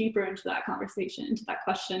little bit deeper into that conversation, into that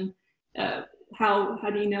question, how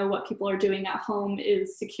do you know what people are doing at home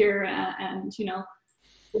is secure and you know,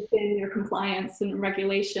 within your compliance and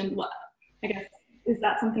regulation? What, I guess, is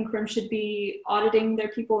that something firms should be auditing their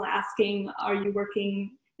people, asking, are you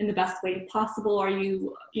working in the best way possible? Are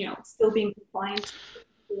you, you know, still being compliant?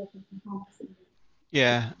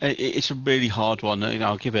 Yeah, it's a really hard one. You know,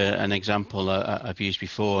 I'll give an example I've used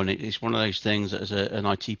before, and it's one of those things that as an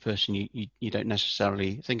IT person you don't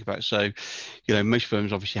necessarily think about. So, you know, most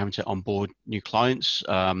firms obviously having to onboard new clients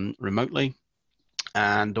remotely.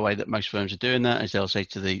 And the way that most firms are doing that is they'll say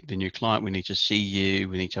to the new client, we need to see you,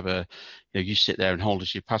 we need to have a, you know, you sit there and hold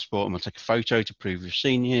us your passport and we'll take a photo to prove we've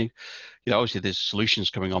seen you. You know, obviously there's solutions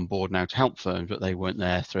coming on board now to help firms, but they weren't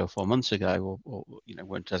there 3 or 4 months ago, or you know,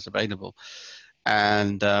 weren't as available.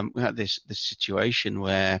 And we had this situation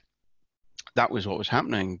where that was what was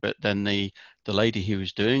happening, but then the lady who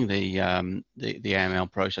was doing the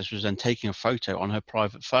AML process was then taking a photo on her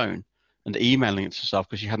private phone and emailing it to herself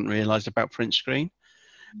because she hadn't realized about print screen.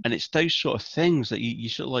 And it's those sort of things that you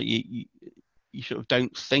sort of like you sort of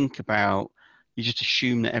don't think about. You just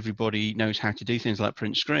assume that everybody knows how to do things like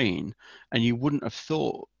print screen, and you wouldn't have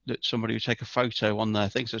thought that somebody would take a photo on their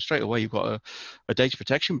thing. So straight away you've got a data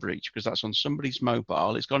protection breach because that's on somebody's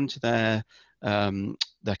mobile. It's gone into their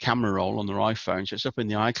camera roll on their iPhone, so it's up in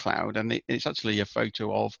the iCloud, and it's actually a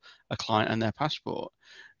photo of a client and their passport.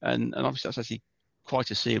 And obviously that's actually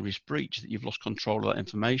quite a serious breach that you've lost control of that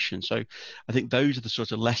information. So I think those are the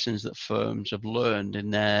sort of lessons that firms have learned in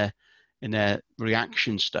their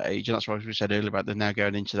reaction stage, and that's why we said earlier about they're now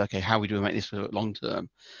going into okay, how do we make this work long term.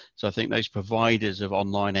 So I think those providers of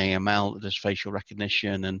online AML that does facial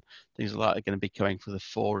recognition and things like that are going to be coming for the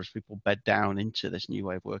fore as people bed down into this new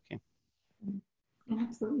way of working.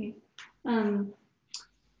 Absolutely. I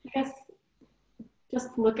guess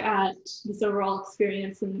just to look at this overall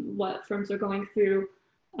experience and what firms are going through,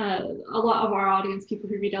 a lot of our audience, people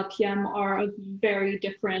who read LPM, are of very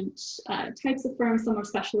different types of firms. Some are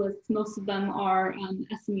specialists. Most of them are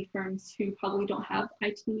SME firms who probably don't have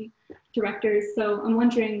IT directors. So I'm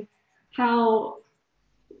wondering how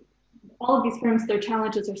all of these firms, their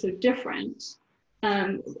challenges are so different.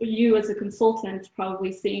 You as a consultant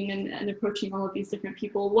probably seeing and approaching all of these different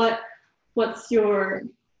people, what's your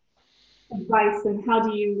advice and how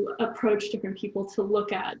do you approach different people to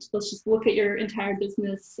look at, let's just look at your entire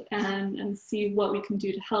business and see what we can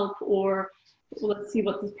do to help, or let's see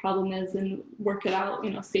what this problem is and work it out,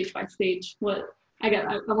 you know, stage by stage.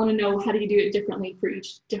 I want to know, how do you do it differently for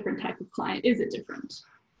each different type of client? Is it different?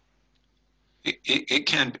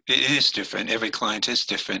 It is different. Every client is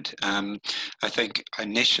different. I think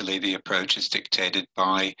initially the approach is dictated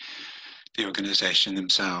by the organization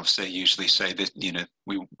themselves. They usually say that, you know,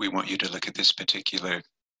 we want you to look at this particular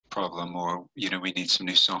problem, or, you know, we need some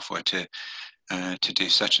new software to do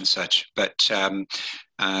such and such. But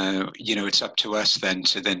you know, it's up to us then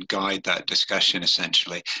to guide that discussion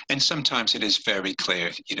essentially. And sometimes it is very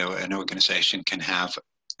clear. You know, an organization can have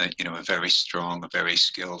you know, a very strong, a very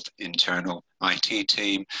skilled internal IT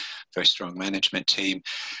team, very strong management team.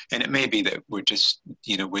 And it may be that we're just,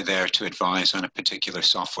 you know, we're there to advise on a particular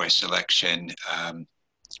software selection.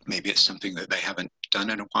 Maybe it's something that they haven't done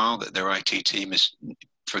in a while, that their IT team is,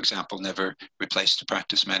 for example, never replaced a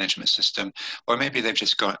practice management system, or maybe they've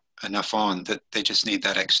just got enough on that they just need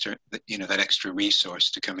that extra, you know, that extra resource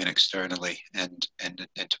to come in externally and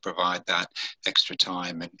to provide that extra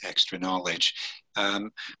time and extra knowledge.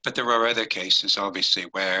 But there are other cases, obviously,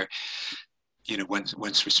 where, you know, once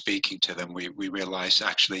we're speaking to them, we realize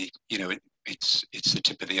actually, you know, it's the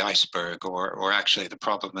tip of the iceberg, or actually the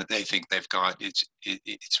problem that they think they've got,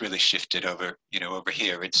 it's really shifted over, you know, over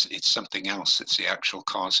here. It's something else. It's the actual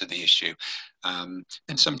cause of the issue. And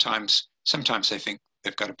sometimes they think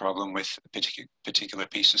they've got a problem with a particular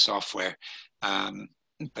piece of software,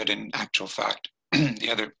 but in actual fact,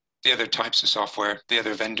 the other types of software, the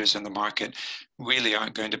other vendors in the market really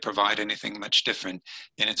aren't going to provide anything much different.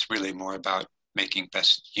 And it's really more about making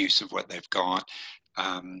best use of what they've got,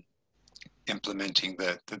 implementing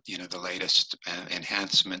the latest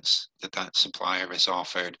enhancements that supplier has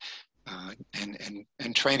offered,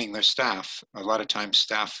 and training their staff. A lot of times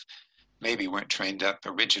staff maybe weren't trained up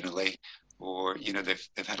originally, or, you know,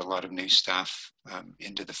 they've had a lot of new staff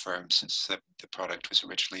into the firm since the product was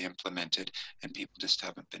originally implemented, and people just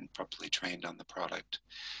haven't been properly trained on the product.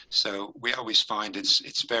 So we always find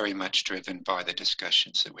it's very much driven by the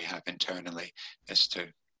discussions that we have internally as to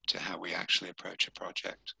how we actually approach a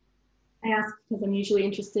project. I ask because I'm usually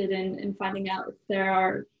interested in finding out if there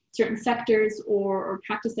are certain sectors or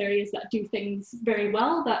practice areas that do things very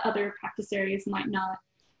well that other practice areas might not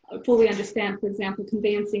fully understand. For example,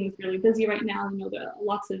 conveyancing is really busy right now. You know, there are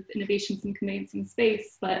lots of innovations in conveyancing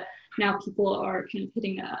space, but now people are kind of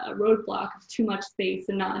hitting a roadblock of too much space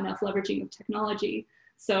and not enough leveraging of technology.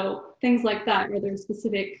 So things like that, are there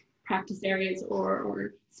specific practice areas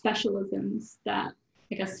or specialisms that,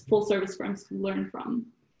 I guess, full service firms can learn from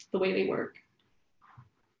the way they work?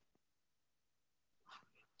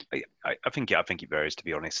 I think it varies, to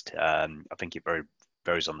be honest. I think it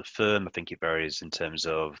varies on the firm. I think it varies in terms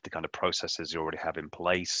of the kind of processes you already have in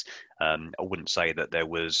place. I wouldn't say that there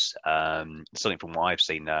was something from what I've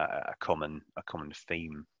seen a common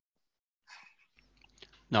theme.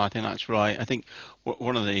 No, I think that's right. I think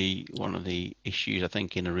one of the issues I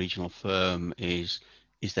think in a regional firm is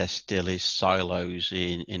there still is silos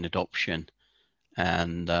in adoption.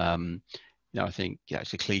 And you know, I think, yeah,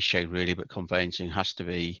 it's a cliche really, but conveyancing has to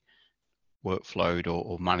be workflowed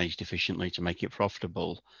or managed efficiently to make it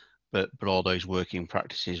profitable. But all those working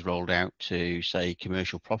practices rolled out to, say,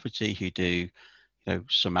 commercial property, who do, you know,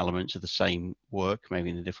 some elements of the same work, maybe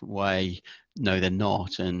in a different way. No, they're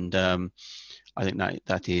not. And I think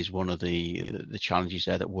that is one of the challenges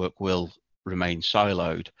there, that work will remain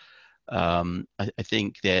siloed. I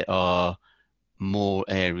think there are more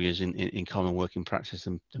areas in common working practice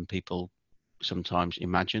than people sometimes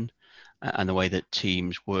imagine, and the way that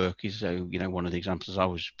teams work is, so, you know, one of the examples I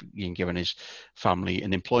was being given is family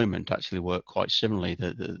and employment actually work quite similarly.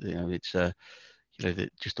 You know, it's you know,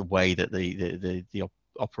 just the way that the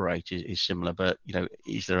operate is similar, but, you know,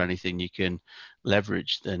 is there anything you can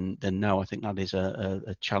leverage? Then no. I think that is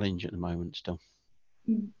a challenge at the moment still.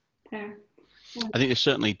 Fair. I think there's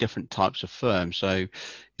certainly different types of firms. So, you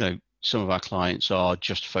know, some of our clients are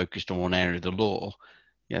just focused on one area of the law.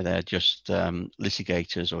 You know, they're just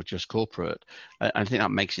litigators or just corporate. I think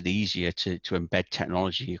that makes it easier to embed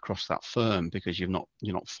technology across that firm, because you're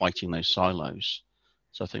not fighting those silos.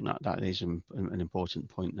 So I think that is an important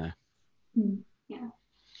point there. Yeah.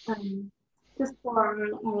 Just for our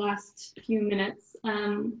last few minutes,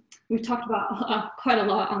 we've talked about quite a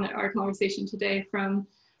lot on our conversation today, from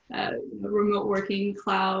remote working,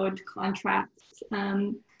 cloud, contracts.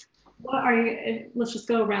 What are you, let's just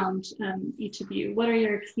go around each of you. What are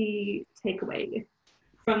your key takeaways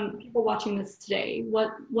from people watching this today?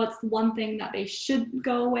 What's one thing that they should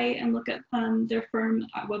go away and look at their firm,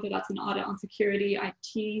 whether that's an audit on security,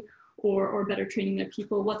 IT, or better training their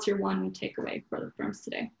people? What's your one takeaway for the firms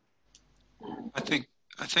today? I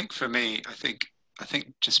think for me, I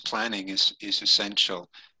think just planning is essential.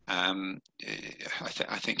 I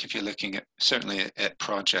think if you're looking at certainly at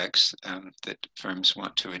projects that firms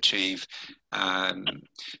want to achieve,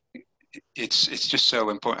 it's just so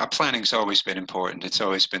important. Planning's always been important. It's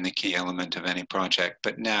always been the key element of any project.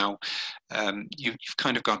 But now you've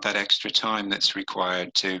kind of got that extra time that's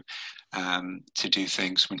required to do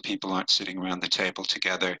things when people aren't sitting around the table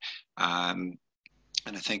together.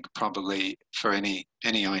 And I think probably for any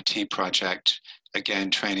IT project, again,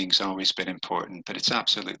 training's always been important, but it's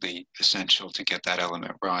absolutely essential to get that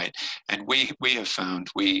element right. And we have found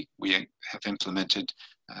we have implemented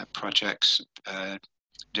projects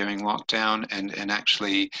during lockdown and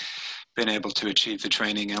actually been able to achieve the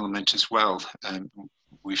training element as well.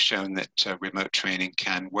 We've shown that remote training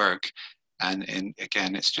can work. And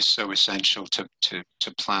again, it's just so essential to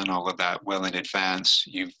plan all of that well in advance.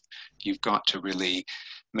 You've got to really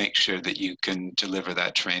make sure that you can deliver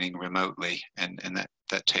that training remotely, and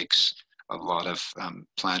that takes a lot of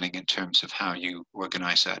planning in terms of how you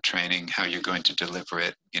organize that training, how you're going to deliver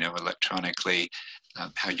it, electronically,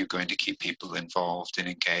 how you're going to keep people involved and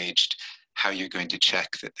engaged, how you're going to check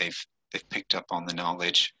that they've picked up on the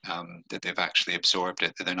knowledge, that they've actually absorbed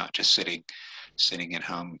it, that they're not just sitting at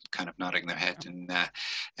home kind of nodding their head and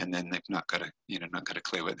then they've not got a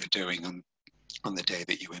clue what they're doing on the day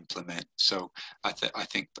that you implement. So I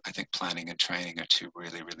think planning and training are two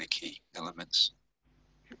really, really key elements.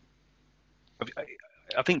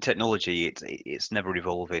 I think technology, it's never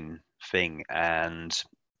evolving thing, and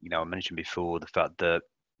I mentioned before the fact that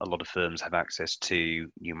a lot of firms have access to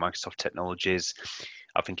new Microsoft technologies.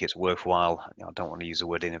 I think it's worthwhile. I don't want to use the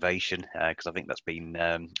word innovation because I think that's been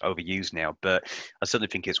overused now, but I certainly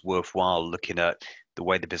think it's worthwhile looking at the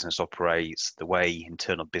way the business operates, the way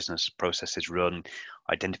internal business processes run,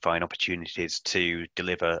 identifying opportunities to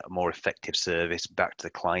deliver a more effective service back to the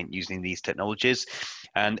client using these technologies.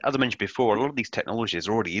 And as I mentioned before, a lot of these technologies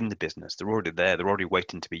are already in the business. They're already there. They're already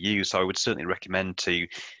waiting to be used. So I would certainly recommend to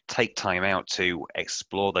take time out to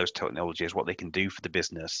explore those technologies, what they can do for the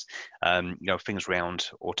business. Things around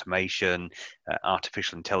automation,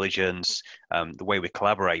 artificial intelligence, the way we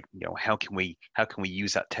collaborate. How can we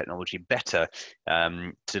use that technology better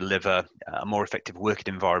to deliver a more effective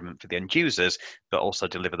working environment for the end users, but also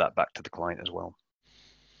deliver that back to the client as well.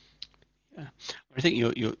 Yeah, I think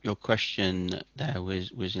your question there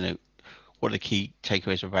was what are the key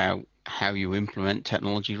takeaways about how you implement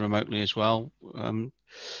technology remotely as well.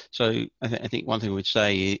 So I think one thing I would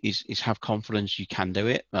say is have confidence you can do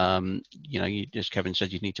it. You, as Kevin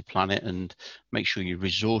said, you need to plan it and make sure you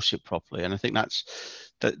resource it properly. And I think that's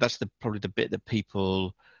probably the bit that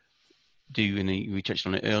people do, and we touched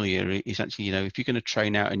on it earlier, is actually, if you're going to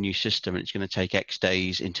train out a new system and it's going to take X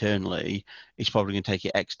days internally, it's probably going to take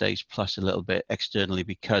you X days plus a little bit externally,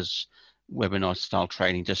 because webinar style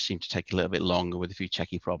training does seem to take a little bit longer with a few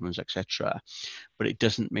techie problems, etc. But it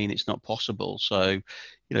doesn't mean it's not possible. So,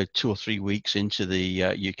 2 or 3 weeks into the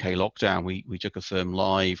UK lockdown, we took a firm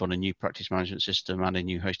live on a new practice management system and a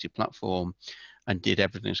new hosted platform, and did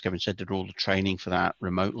everything, as Kevin said, did all the training for that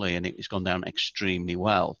remotely, and it's gone down extremely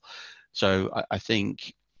well. So I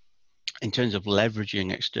think in terms of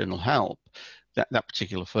leveraging external help, that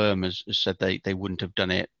particular firm has said they wouldn't have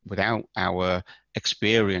done it without our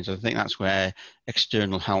experience. I think that's where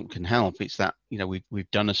external help can help. It's that,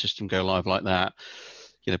 we've done a system go live like that,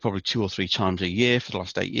 probably 2 or 3 times a year for the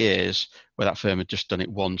last 8 years, where that firm had just done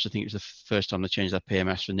it once. I think it was the first time they changed their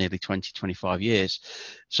PMS for nearly 20, 25 years.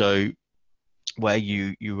 So where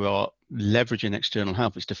you are leveraging external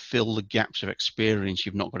help is to fill the gaps of experience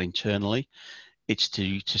you've not got internally. It's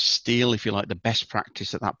to steal, if you like, the best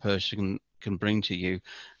practice that person can bring to you,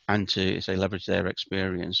 and to leverage their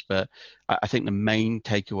experience. But I think the main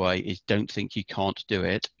takeaway is, don't think you can't do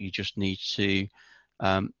it. You just need to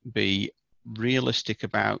be realistic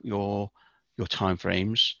about your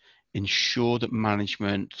timeframes. Ensure that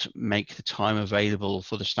management make the time available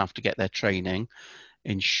for the staff to get their training.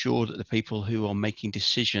 Ensure that the people who are making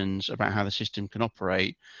decisions about how the system can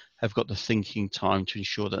operate have got the thinking time to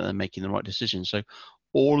ensure that they're making the right decisions. So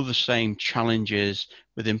all of the same challenges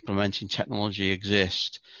with implementing technology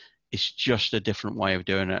exist. It's just a different way of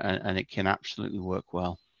doing it, and it can absolutely work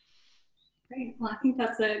well. Great. Well, I think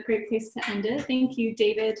that's a great place to end it. Thank you,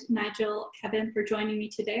 David, Nigel, Kevin, for joining me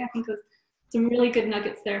today. I think it was some really good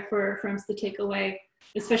nuggets there for firms to take away.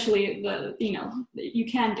 especially you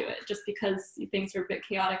can do it just because things are a bit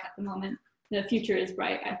chaotic at the moment. The future is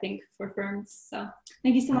bright, I think, for firms. So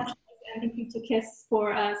thank you so much. And thank you to KISS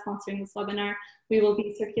for sponsoring this webinar. We will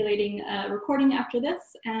be circulating a recording after this,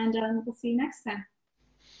 and we'll see you next time.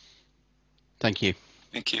 Thank you.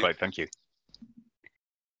 Thank you. Great, thank you.